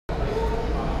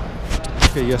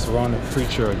Okay, yes, we're on the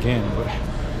preacher again, but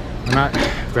we're not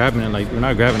grabbing it like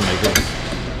this.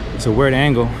 It's a weird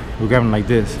angle. We're grabbing it like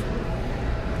this.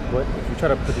 But if you try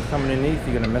to put your thumb underneath,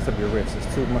 you're gonna mess up your wrist.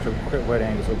 It's too much of a quick weird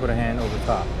angle. So put a hand over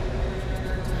top.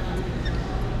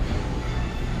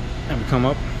 And we come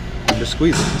up and just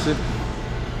squeeze it. That's it.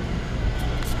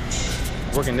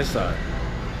 Working this side.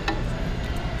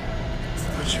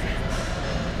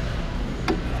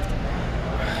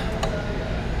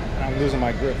 And I'm losing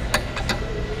my grip.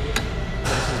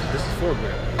 This is for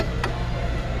grip.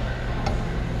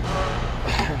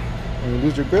 When you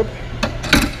lose your grip,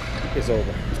 it's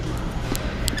over.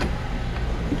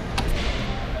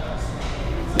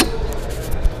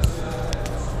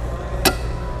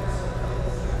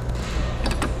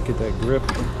 Get that grip.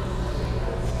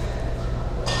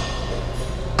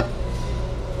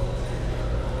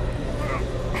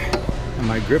 And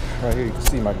my grip, right here, you can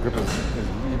see my grip is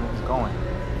going.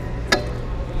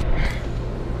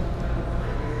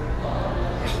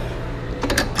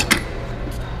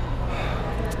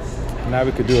 Now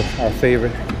we could do our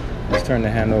favorite. Let's turn the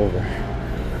hand over.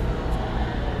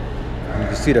 And you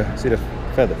can see the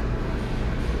feather.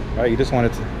 Right? You just want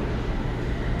it to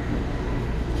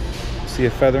see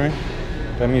it feathering.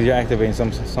 That means you're activating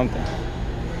something.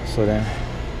 So then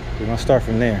we're gonna start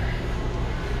from there.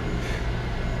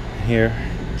 Here,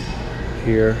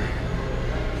 here,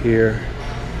 here,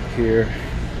 here.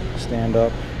 Stand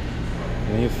up,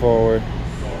 lean forward,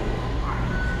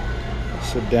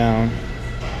 sit down.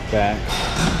 Back,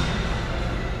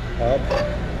 up,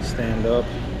 stand up,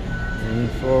 lean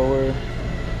forward,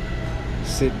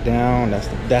 sit down.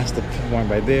 That's the point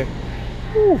right there.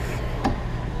 Woo.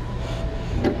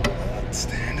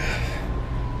 Stand up,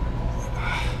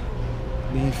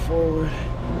 lean forward,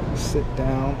 sit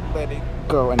down, let it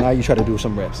go, and now you try to do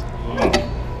some reps.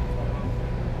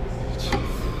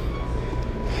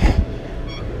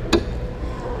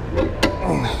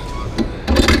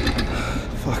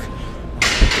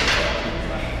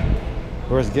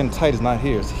 Where it's getting tight is not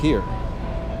here, it's here.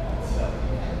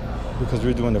 Because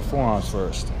we're doing the forearms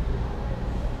first.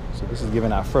 So this is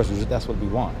giving out first, that's what we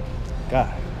want. God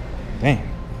damn.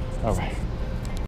 All right.